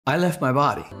I left my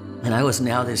body, and I was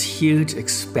now this huge,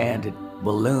 expanded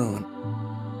balloon.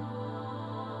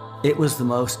 It was the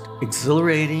most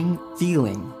exhilarating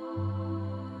feeling,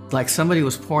 like somebody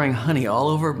was pouring honey all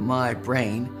over my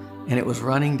brain, and it was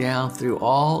running down through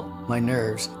all my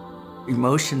nerves.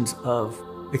 Emotions of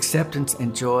acceptance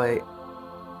and joy.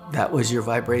 That was your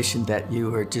vibration, that you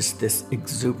were just this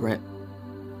exuberant,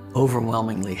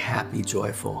 overwhelmingly happy,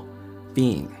 joyful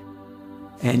being.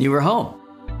 And you were home.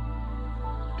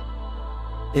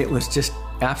 It was just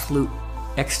absolute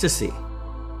ecstasy.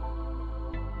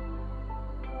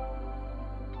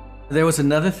 There was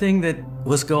another thing that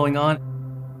was going on,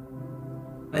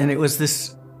 and it was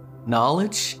this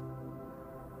knowledge.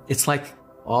 It's like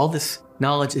all this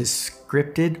knowledge is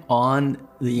scripted on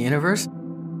the universe.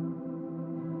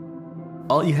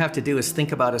 All you have to do is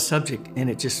think about a subject and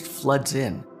it just floods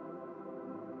in.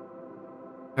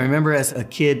 I remember as a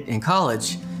kid in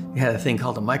college, you had a thing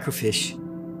called a microfiche.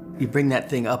 You bring that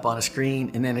thing up on a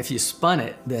screen, and then if you spun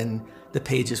it, then the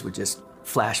pages would just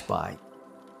flash by.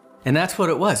 And that's what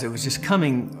it was. It was just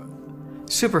coming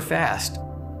super fast.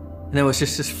 And there was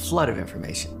just this flood of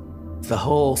information. The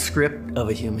whole script of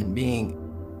a human being.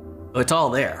 It's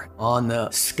all there on the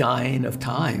skein of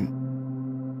time.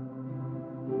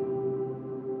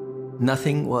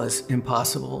 Nothing was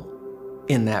impossible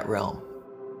in that realm.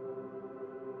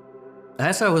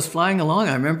 As I was flying along,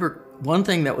 I remember one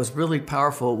thing that was really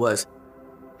powerful was,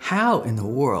 how in the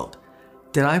world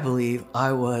did I believe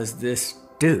I was this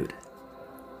dude?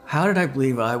 How did I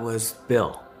believe I was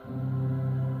Bill?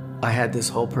 I had this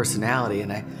whole personality,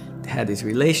 and I had these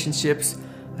relationships,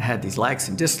 I had these likes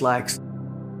and dislikes.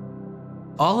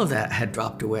 All of that had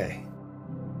dropped away.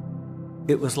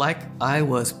 It was like I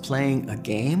was playing a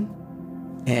game,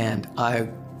 and I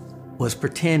was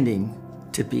pretending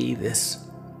to be this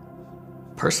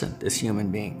person, this human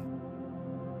being.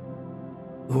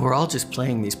 We're all just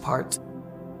playing these parts.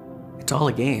 It's all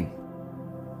a game.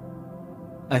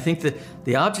 I think that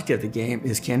the object of the game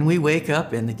is, can we wake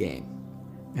up in the game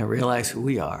and realize who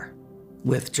we are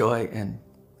with joy and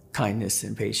kindness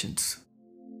and patience?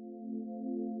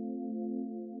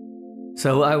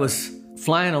 So I was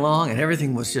flying along, and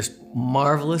everything was just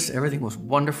marvelous. Everything was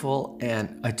wonderful,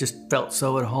 and I just felt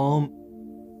so at home.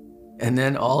 And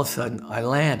then all of a sudden, I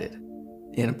landed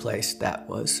in a place that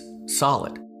was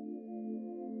solid.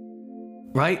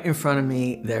 Right in front of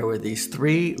me, there were these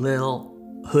three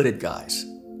little hooded guys,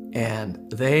 and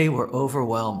they were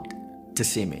overwhelmed to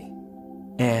see me.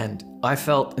 And I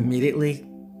felt immediately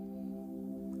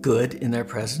good in their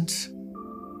presence.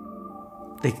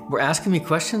 They were asking me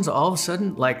questions all of a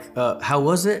sudden, like, how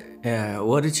was it?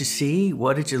 What did you see?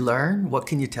 What did you learn? What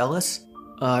can you tell us?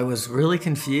 I was really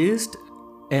confused,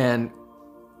 and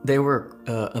they were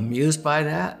amused by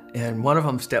that. And one of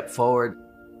them stepped forward,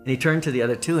 and he turned to the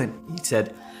other two and he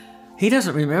said, "He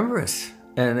doesn't remember us."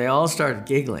 And they all started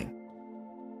giggling.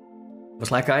 It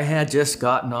was like I had just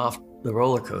gotten off the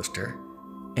roller coaster,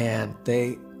 and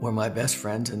they were my best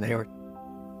friends, and they were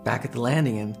back at the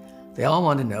landing, and they all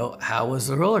wanted to know, how was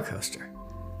the roller coaster?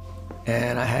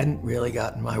 And I hadn't really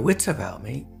gotten my wits about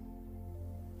me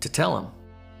to tell them.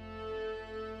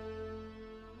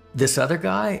 This other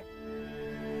guy,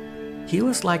 he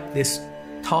was like this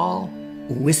tall,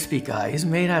 wispy guy. He's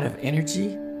made out of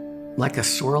energy, like a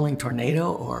swirling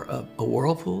tornado or a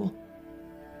whirlpool.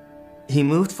 He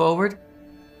moved forward.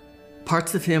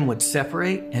 Parts of him would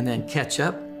separate and then catch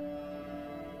up.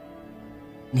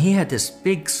 And he had this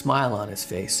big smile on his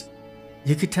face.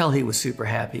 You could tell he was super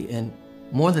happy, and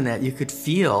more than that, you could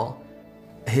feel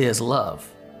his love.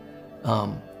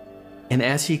 And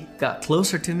as he got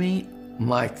closer to me,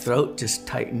 my throat just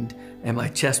tightened and my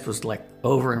chest was like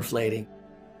overinflating.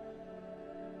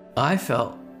 I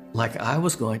felt like I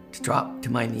was going to drop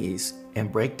to my knees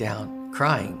and break down,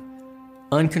 crying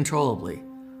uncontrollably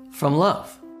from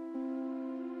love.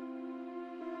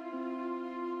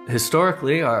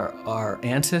 Historically, our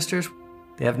ancestors,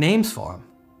 they have names for them.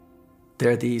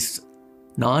 They're these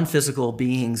non-physical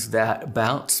beings that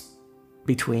bounce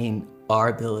between our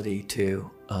ability to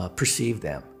perceive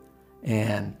them.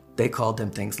 And they called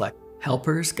them things like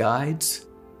helpers, guides,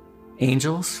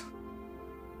 angels.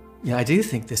 Yeah, I do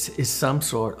think this is some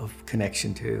sort of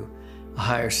connection to a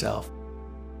higher self.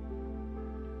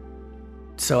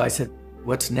 So I said,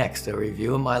 what's next? A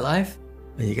review of my life?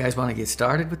 You guys want to get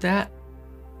started with that?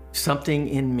 Something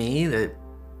in me, that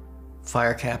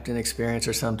fire captain experience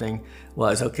or something,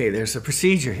 was, okay, there's a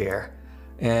procedure here,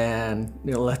 and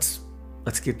let's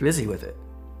get busy with it.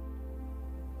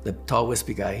 The tall,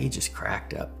 wispy guy, he just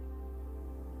cracked up.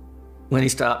 When he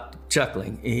stopped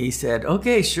chuckling, he said,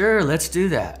 okay, sure, let's do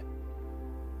that.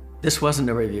 This wasn't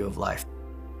a review of life.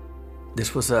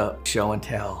 This was a show and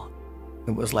tell.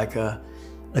 It was like a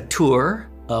tour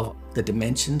of the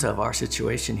dimensions of our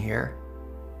situation here.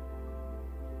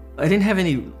 I didn't have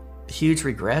any huge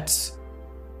regrets.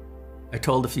 I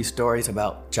told a few stories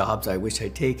about jobs I wish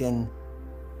I'd taken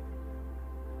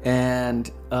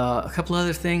and a couple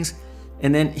other things.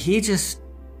 And then it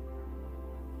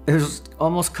was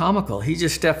almost comical. He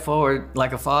just stepped forward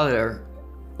like a father,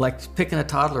 like picking a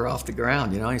toddler off the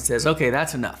ground, you know. He says, "Okay,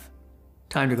 that's enough.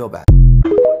 Time to go back."